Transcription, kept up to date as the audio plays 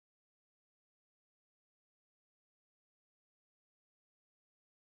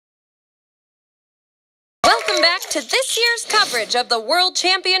welcome back to this year's coverage of the World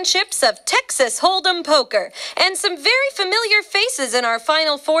Championships of Texas Hold'em Poker, and some very familiar faces in our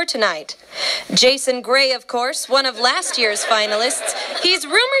Final Four tonight. Jason Gray, of course, one of last year's finalists. He's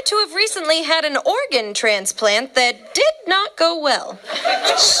rumored to have recently had an organ transplant that did not go well.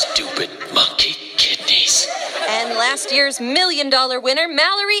 Stupid monkey kidneys. And last year's $1 million winner,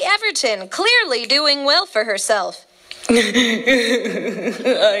 Mallory Everton, clearly doing well for herself.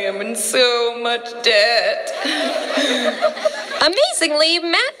 I am in so much debt. Amazingly,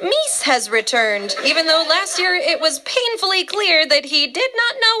 Matt Meese has returned, even though last year it was painfully clear that he did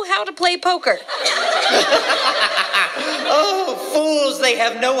not know how to play poker. Oh, fools, they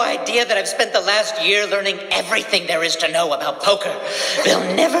have no idea that I've spent the last year learning everything there is to know about poker.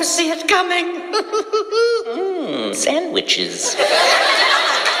 They'll never see it coming. Sandwiches.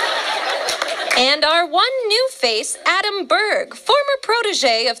 And our one new face, Adam Berg, former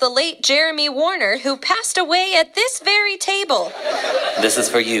protege of the late Jeremy Warner, who passed away at this very table. This is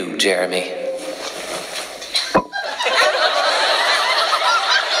for you, Jeremy.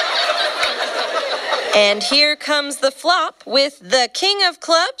 And here comes the flop with the King of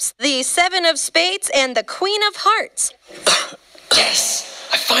Clubs, the Seven of Spades, and the Queen of Hearts. Yes,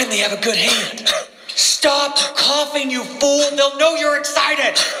 I finally have a good hand. Stop coughing, you fool. They'll know you're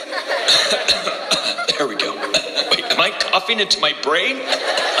excited. There we go. Wait, am I coughing into my brain?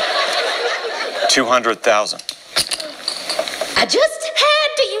 200,000. I just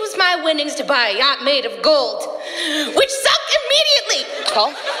had to use my winnings to buy a yacht made of gold, which sunk immediately.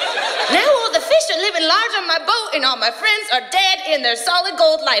 Call. Now all the fish are living large on my boat, and all my friends are dead in their solid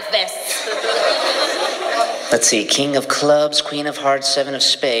gold life vests. Let's see, King of Clubs, Queen of Hearts, Seven of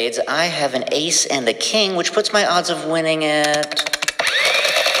Spades. I have an ace and a king, which puts my odds of winning at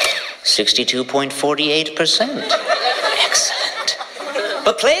 62.48%. Excellent.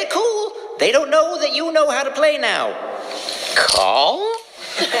 But play it cool. They don't know that you know how to play now. Call?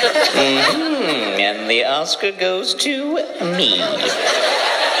 And the Oscar goes to me.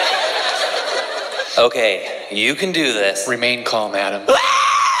 Okay, you can do this. Remain calm, Adam.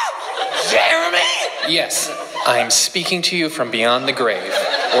 Jeremy! Yes, I'm speaking to you from beyond the grave,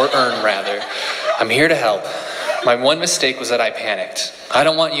 or urn, rather. I'm here to help. My one mistake was that I panicked. I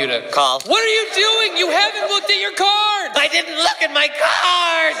don't want you to... Call. What are you doing? You haven't looked at your cards! I didn't look at my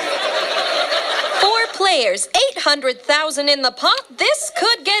card! 4 players, 800,000 in the pot. This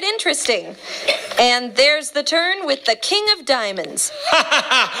could get interesting. And there's the turn with the King of Diamonds.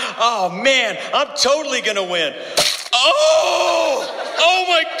 Oh, man, I'm totally gonna win. Oh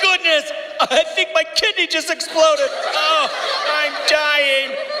my goodness. I think my kidney just exploded. Oh, I'm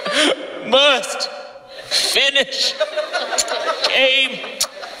dying. Must finish game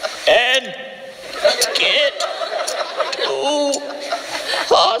and get to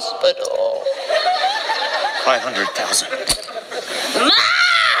hospital. 500,000.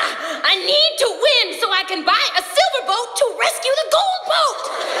 I need to win so I can buy a silver boat to rescue the gold boat.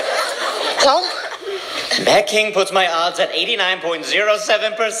 Call. That king puts my odds at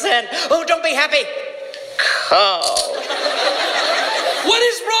 89.07%. Oh, don't be happy. Call. What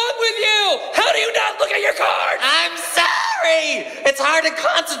is wrong with you? How do you not look at your cards? I'm sorry. It's hard to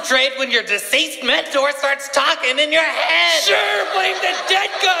concentrate when your deceased mentor starts talking in your head. Sure, blame the dead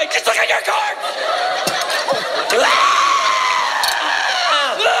guy. Just look at your cards.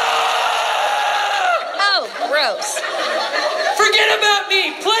 Oh, gross. Forget about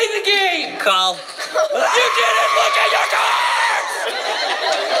me. Play the game. Call. You didn't look at your cards.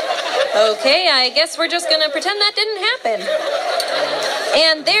 Okay, I guess we're just gonna pretend that didn't happen.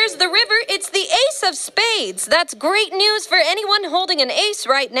 And there's the river. It's the Ace of Spades. That's great news for anyone holding an ace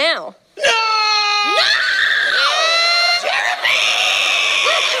right now. No!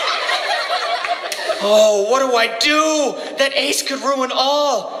 Oh, what do I do? That ace could ruin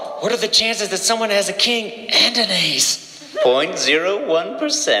all. What are the chances that someone has a king and an ace?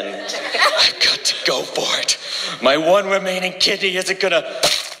 0.01%. I've got to go for it. My one remaining kidney isn't gonna...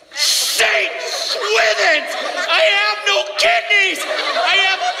 Saint Swithins! I have no kidneys! I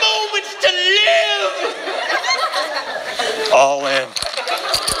have moments to live! All in.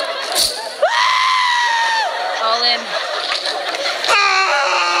 All in.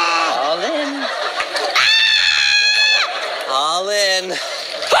 Ah! All in. All in.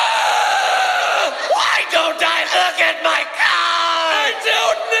 Ah! Why don't I look at my card? I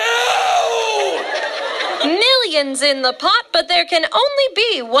don't know! Millions in the pot, but there can only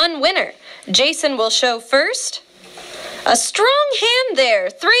be one winner. Jason will show first. A strong hand there,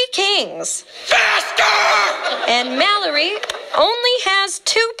 3 kings. Faster! And Mallory only has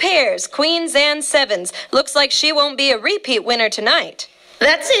 2 pairs, queens and sevens. Looks like she won't be a repeat winner tonight.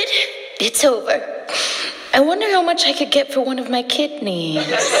 That's it. It's over. I wonder how much I could get for one of my kidneys.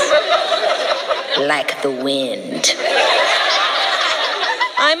 Like the wind.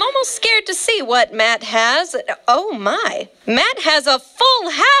 I'm almost scared to see what Matt has. Oh my. Matt has a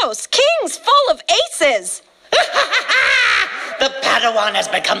full house. Kings full of aces. The Padawan has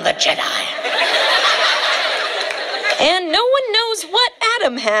become the Jedi. And no one knows what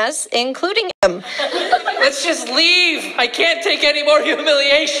Adam has, including him. Let's just leave. I can't take any more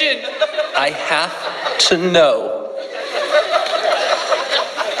humiliation. I have to know.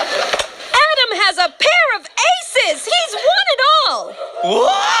 Adam has a pair of aces. He's won it all.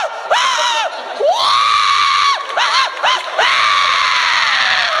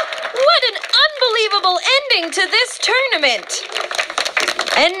 What an unbelievable ending to this tournament.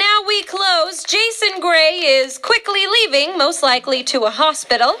 And now we close. Jason Gray is quickly leaving, most likely to a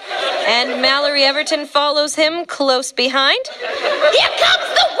hospital. And Mallory Everton follows him close behind. Here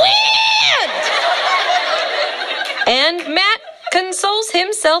comes the wind! And Matt consoles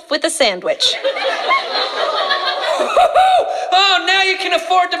himself with a sandwich. Oh, now you can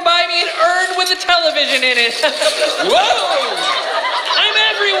afford to buy me an urn with a television in it. Whoa! I'm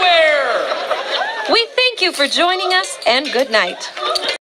everywhere! We thank you for joining us, and good night.